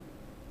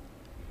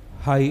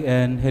Hi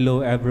and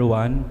hello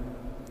everyone.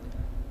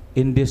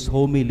 In this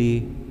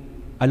homily,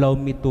 allow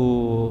me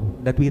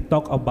that we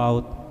talk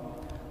about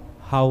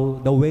how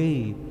the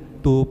way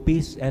to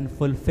peace and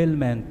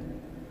fulfillment.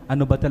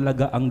 Ano ba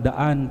talaga ang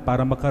daan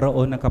para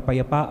magkaroon ng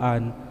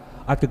kapayapaan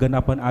at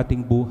kaganapan ating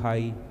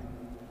buhay?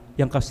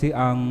 Yan kasi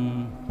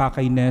ang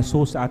pakay ni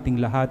Jesus sa ating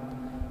lahat.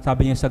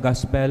 Sabi niya sa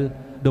gospel,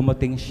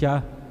 dumating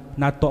siya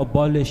not to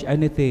abolish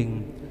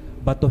anything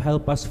but to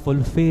help us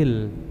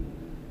fulfill.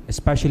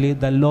 Especially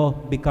the law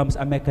becomes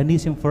a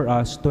mechanism for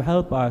us to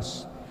help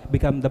us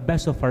become the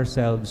best of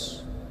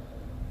ourselves.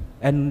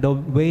 And the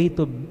way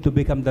to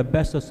become the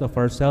best of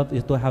ourselves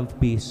is to have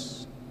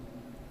peace.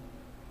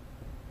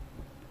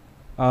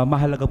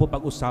 Mahalaga po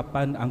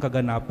pag-usapan ang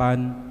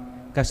kaganapan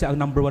kasi ang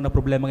number one na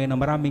problema ngayon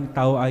ng maraming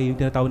tao ay yung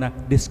tinatawag na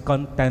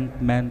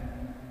discontentment.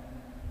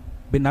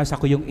 Binasa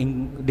ko yung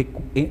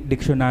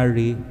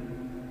dictionary,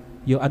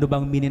 yung ano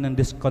bang meaning ng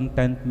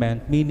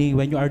discontentment. Meaning,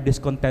 when you are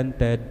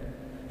discontented,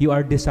 you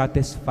are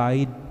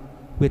dissatisfied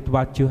with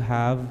what you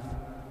have,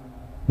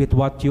 with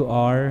what you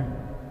are,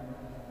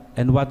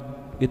 and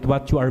with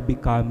what you are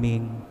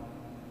becoming.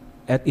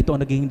 At ito ang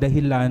naging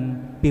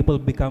dahilan,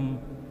 people become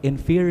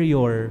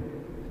inferior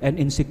and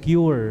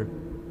insecure.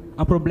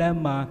 Ang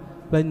problema,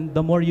 when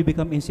the more you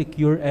become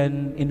insecure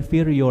and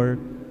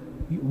inferior,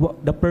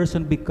 the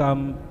person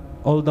become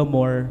all the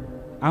more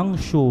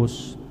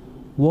anxious,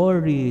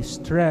 worry,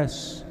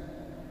 stress.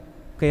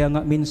 Kaya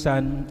nga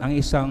minsan, ang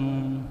isang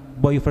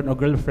boyfriend o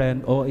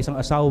girlfriend o isang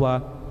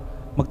asawa,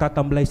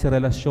 magtatamlay sa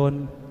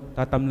relasyon,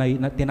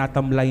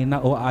 tinatamlay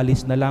na o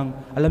alis na lang.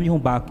 Alam niyo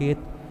kung bakit?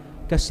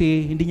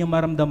 Kasi hindi niya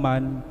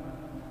maramdaman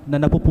na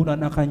napupunan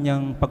ang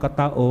kanyang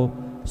pagkatao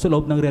sa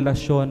loob ng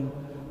relasyon.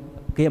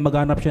 Kaya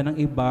maghanap siya ng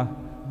iba,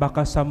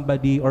 baka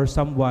somebody or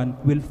someone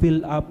will fill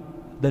up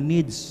the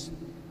needs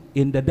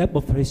in the depth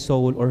of his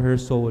soul or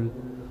her soul.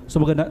 So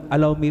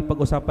allow me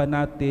pag-usapan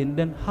natin,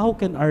 then how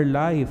can our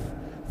life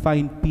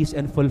find peace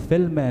and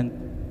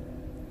fulfillment?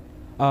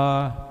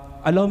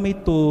 Allow me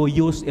to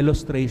use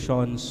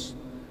illustrations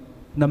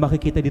na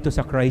makikita dito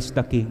sa Christ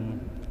the King.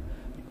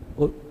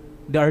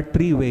 There are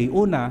three ways.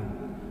 Una,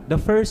 the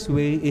first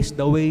way is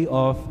the way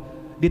of,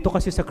 dito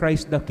kasi sa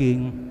Christ the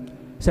King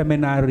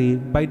Seminary,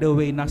 by the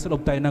way, nasa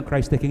loob tayo ng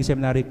Christ the King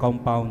Seminary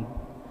compound.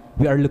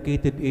 We are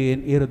located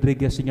in A.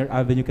 Rodriguez Senior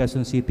Avenue,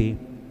 Quezon City.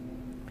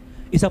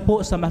 Isa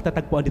po sa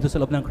matatagpuan dito sa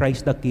loob ng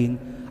Christ the King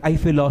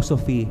ay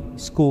philosophy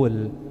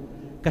school.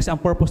 Kasi ang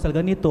purpose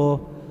talaga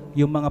nito,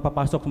 yung mga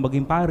papasok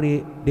maging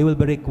pari, they will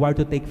be required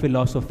to take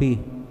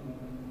philosophy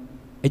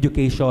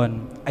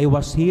education. I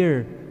was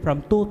here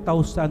from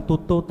 2000 to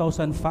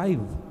 2005.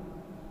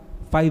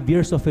 5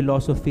 years of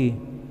philosophy.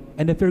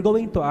 And if you're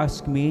going to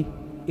ask me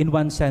in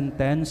one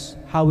sentence,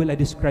 how will I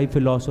describe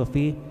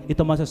philosophy?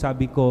 Ito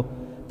masasabi ko,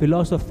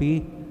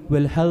 philosophy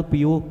will help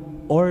you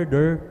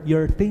order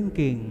your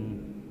thinking.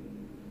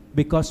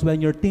 Because when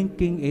your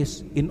thinking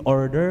is in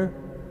order,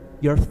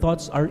 your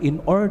thoughts are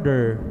in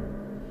order.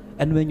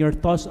 And when your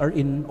thoughts are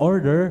in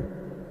order,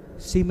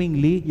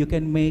 seemingly you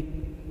can make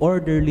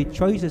orderly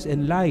choices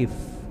in life.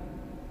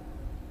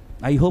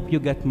 I hope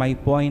you get my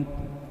point.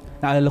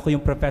 Naalala ko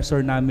yung professor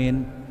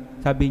namin,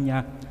 sabi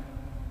niya,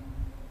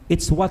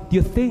 it's what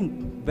you think.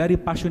 Very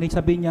passionate.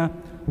 Sabi niya,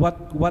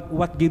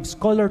 what gives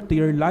color to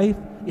your life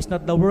is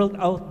not the world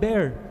out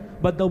there,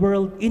 but the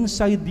world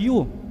inside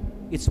you.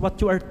 It's what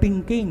you are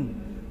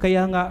thinking.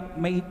 Kaya nga,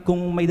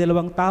 kung may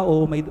dalawang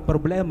tao, may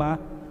problema,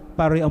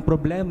 pare ang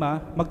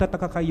problema,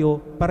 magtataka kayo,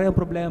 pare ang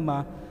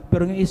problema,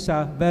 pero yung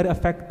isa, very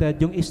affected,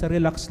 yung isa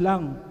relax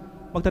lang.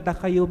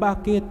 Magtataka kayo,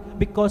 bakit?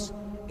 Because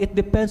it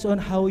depends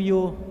on how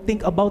you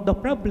think about the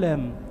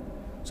problem.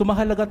 So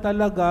mahalaga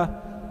talaga,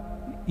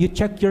 you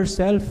check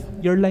yourself,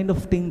 your line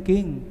of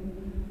thinking,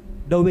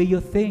 the way you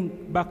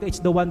think, baka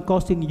it's the one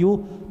causing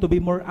you to be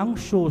more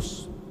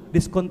anxious,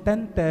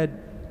 discontented,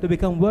 to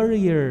become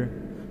worrier.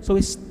 So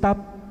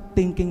stop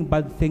thinking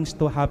bad things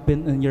to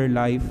happen in your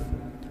life.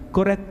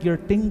 Correct your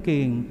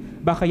thinking.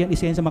 Baka yan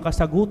isa yan sa mga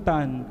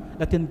kasagutan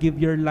that can give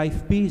your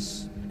life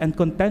peace and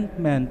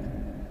contentment.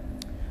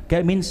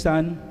 Kaya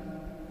minsan,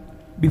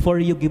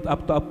 before you give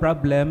up to a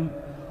problem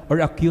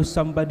or accuse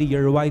somebody,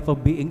 your wife,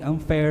 of being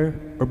unfair,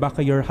 or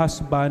baka your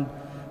husband,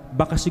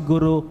 baka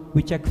siguro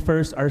we check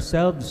first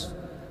ourselves.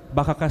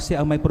 Baka kasi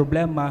ang may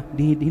problema,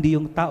 hindi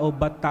yung tao,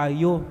 but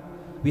tayo.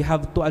 We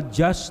have to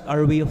adjust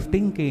our way of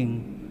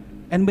thinking.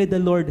 And may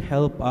the Lord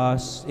help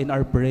us in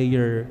our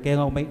prayer. Kaya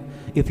nga,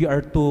 if you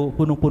are too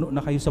punong-puno na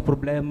kayo sa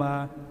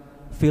problema,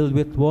 filled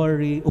with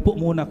worry, upo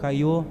muna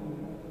kayo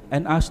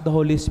and ask the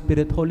Holy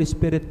Spirit,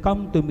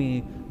 come to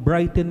me,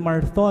 brighten my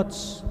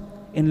thoughts,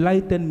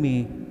 enlighten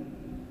me.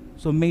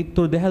 So may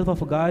through the help of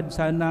God,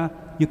 sana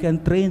you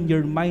can train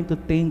your mind to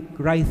think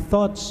right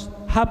thoughts,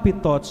 happy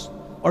thoughts,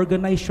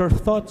 organize your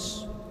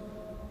thoughts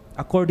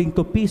according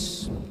to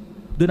peace.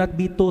 Do not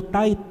be too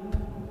tight.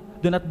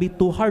 Do not be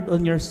too hard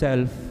on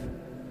yourself.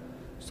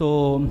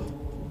 So,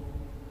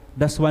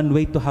 that's one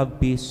way to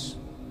have peace.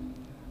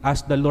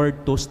 Ask the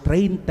Lord to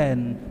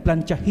strengthen,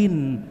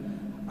 plantsahin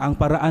ang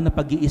paraan ng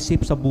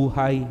pag-iisip sa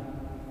buhay.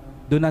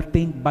 Do not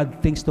think bad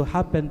things to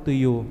happen to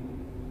you.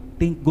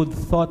 Think good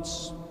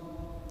thoughts.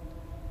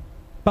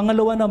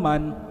 Pangalawa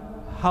naman,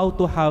 how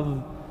to have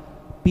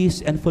peace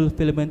and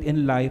fulfillment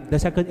in life.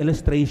 The second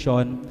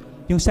illustration,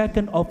 yung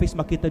second office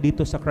makita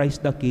dito sa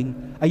Christ the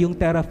King ay yung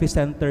therapy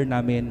center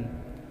namin.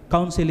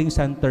 Counseling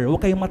center.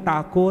 Huwag kayong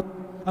matakot.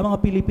 Ang mga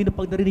Pilipino,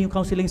 pag narinig yung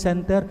counseling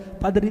center,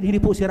 Padre,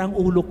 hindi po sira ang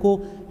ulo ko.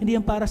 Hindi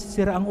yan para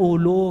sira ang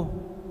ulo.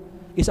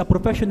 It's a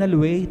professional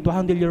way to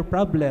handle your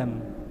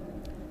problem.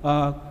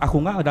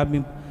 Ako nga,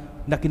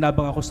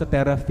 nakinabang ako sa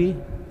therapy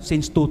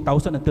since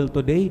 2000 until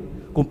today.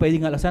 Kung pwede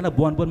nga lang sana,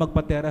 buwan-buwan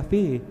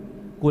magpa-therapy.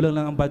 Kulang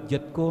lang ang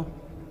budget ko.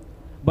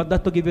 But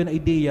that to give you an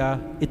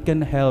idea, it can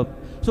help.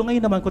 So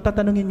ngayon naman, kung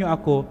tatanungin nyo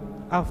ako,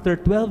 after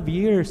 12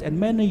 years and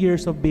many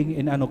years of being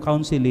in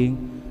counseling,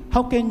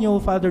 how can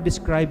you, Father,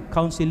 describe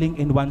counseling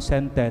in one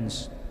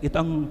sentence?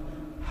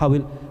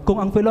 Kung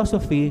ang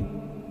philosophy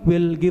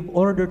will give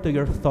order to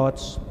your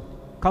thoughts,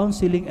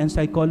 counseling and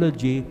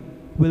psychology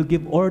will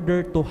give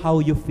order to how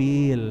you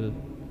feel.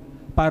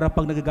 Para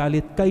pag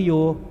nagagalit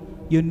kayo,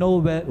 you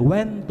know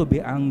when to be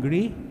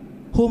angry,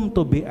 whom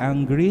to be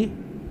angry,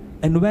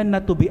 and when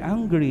not to be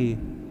angry.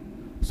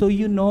 So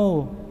you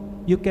know,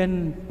 you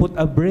can put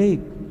a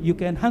break, you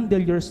can handle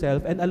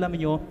yourself, and alam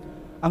nyo,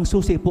 ang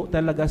susi po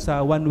talaga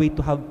sa one way to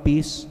have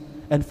peace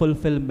and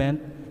fulfillment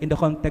in the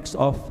context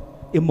of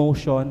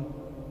emotion.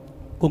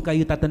 Kung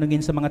kayo tatanungin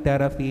sa mga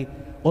therapy,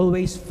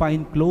 always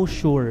find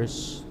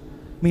closures.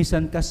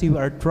 Minsan kasi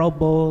we are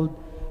troubled,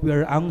 we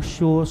are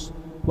anxious,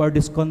 we are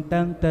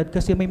discontented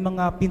kasi may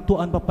mga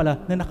pintuan pa pala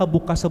na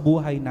nakabukas sa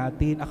buhay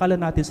natin. Akala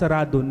natin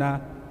sarado na.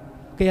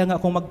 Kaya nga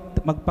kung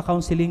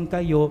magpa-counseling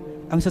kayo,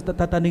 ang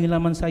tatanungin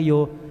naman sa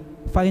iyo,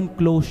 find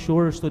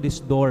closures to these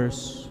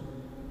doors.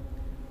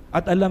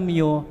 At alam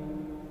niyo,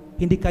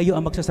 hindi kayo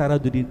ang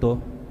magsasarado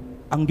dito.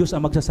 Ang Diyos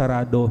ang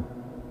magsasarado.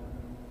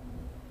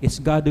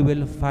 It's God who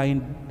will find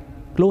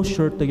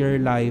closure to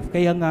your life.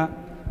 Kaya nga,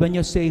 when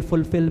you say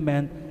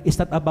fulfillment, it's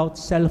not about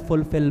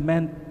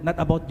self-fulfillment, not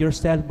about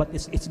yourself, but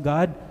it's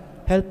God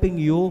helping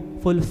you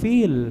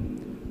fulfill,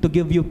 to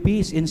give you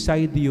peace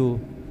inside you,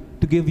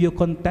 to give you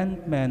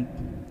contentment.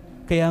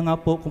 Kaya nga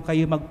po, kung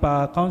kayo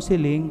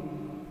magpa-counseling,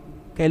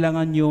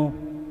 kailangan nyo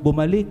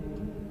bumalik,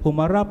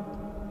 humarap,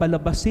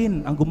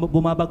 palabasin ang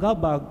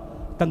bumabagabag,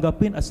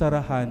 tanggapin at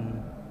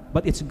sarahan.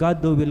 But it's God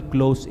who will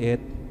close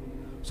it.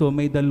 So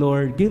may the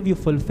Lord give you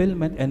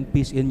fulfillment and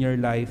peace in your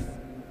life.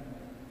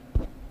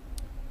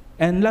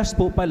 And last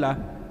po pala,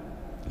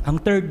 ang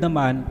third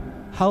naman,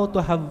 how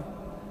to have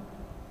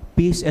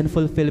peace and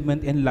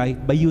fulfillment in life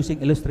by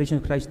using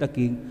illustration of Christ the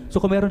King. So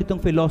kung meron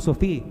ditong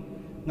philosophy,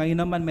 ngayon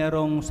naman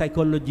merong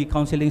psychology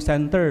counseling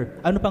center.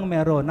 Ano pang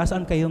meron?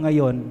 Nasaan kayo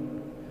ngayon?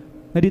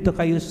 Nandito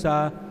kayo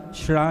sa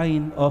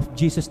shrine of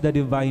Jesus the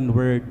Divine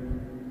Word,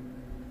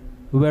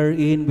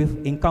 wherein we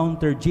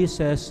encounter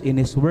Jesus in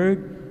His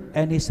Word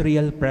and His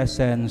real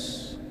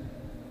presence.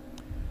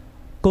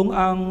 Kung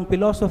ang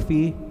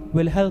philosophy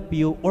will help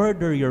you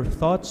order your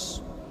thoughts,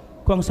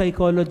 kung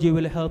psychology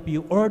will help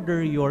you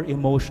order your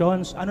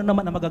emotions, ano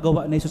naman ang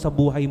magagawa na isa sa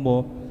buhay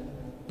mo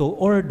to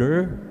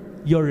order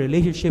your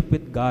relationship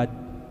with God?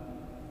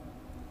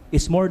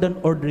 It's more than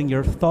ordering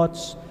your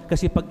thoughts,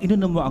 kasi pag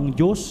inunom mo ang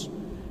Diyos,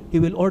 He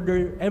will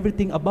order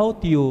everything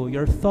about you,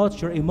 your thoughts,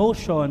 your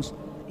emotions,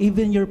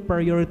 even your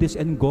priorities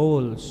and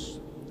goals.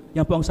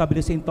 Yan po ang sabi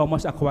ni St.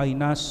 Thomas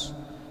Aquinas,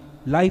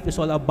 life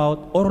is all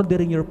about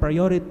ordering your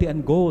priority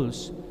and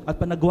goals. At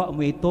pag nagawa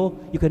mo ito,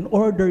 you can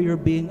order your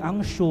being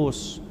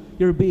anxious,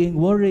 you're being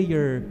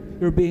worrier,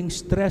 you're being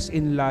stressed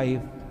in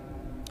life.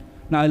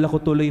 Naalala ko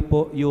tuloy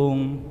po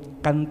yung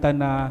kanta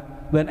na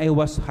when I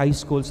was high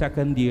school,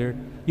 second year,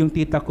 yung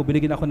tita ko,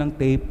 binigyan ako ng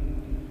tape.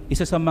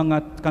 Isa sa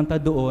mga kanta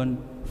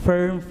doon,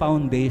 Firm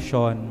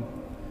Foundation.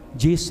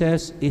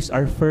 Jesus is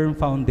our firm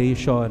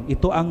foundation.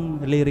 Ito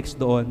ang lyrics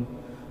doon.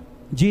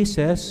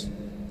 Jesus,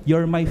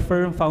 you're my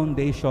firm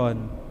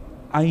foundation.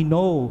 I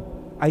know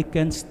I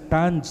can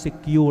stand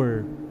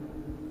secure.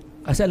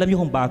 Kasi alam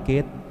niyo kung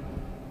bakit?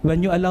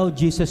 When you allow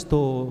Jesus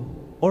to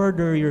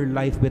order your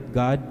life with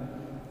God,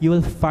 you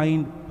will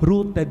find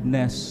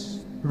rootedness,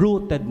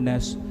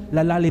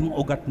 lalalim ang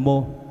ugat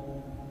mo.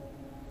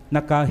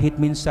 Na kahit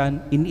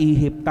minsan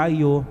inihip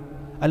tayo,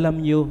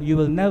 alam niyo, you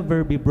will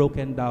never be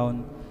broken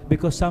down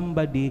because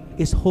somebody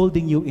is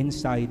holding you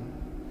inside.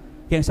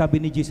 Kaya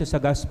sabi ni Jesus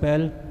sa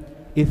Gospel,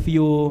 if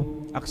you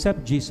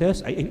accept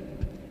Jesus,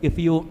 if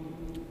you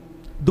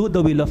do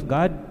the will of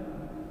God,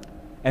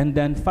 and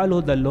then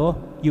follow the law,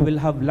 you will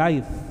have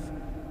life.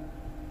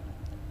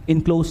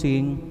 In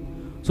closing,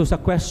 sa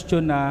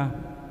question na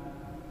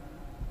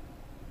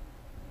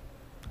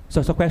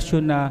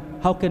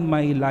how can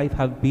my life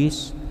have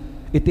peace?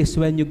 It is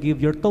when you give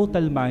your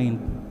total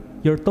mind,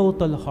 your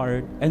total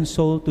heart and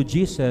soul to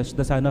Jesus,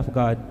 the Son of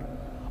God.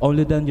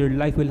 Only then your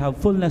life will have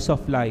fullness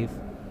of life.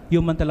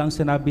 Yung mantalang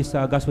sinabi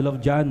sa Gospel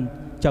of John,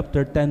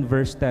 chapter 10,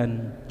 verse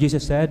 10.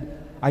 Jesus said,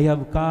 I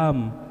have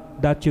come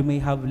that you may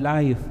have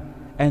life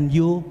and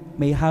you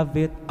may have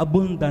it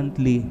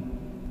abundantly,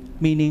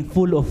 meaning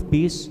full of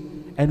peace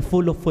and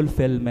full of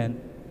fulfillment.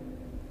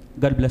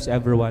 God bless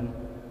everyone.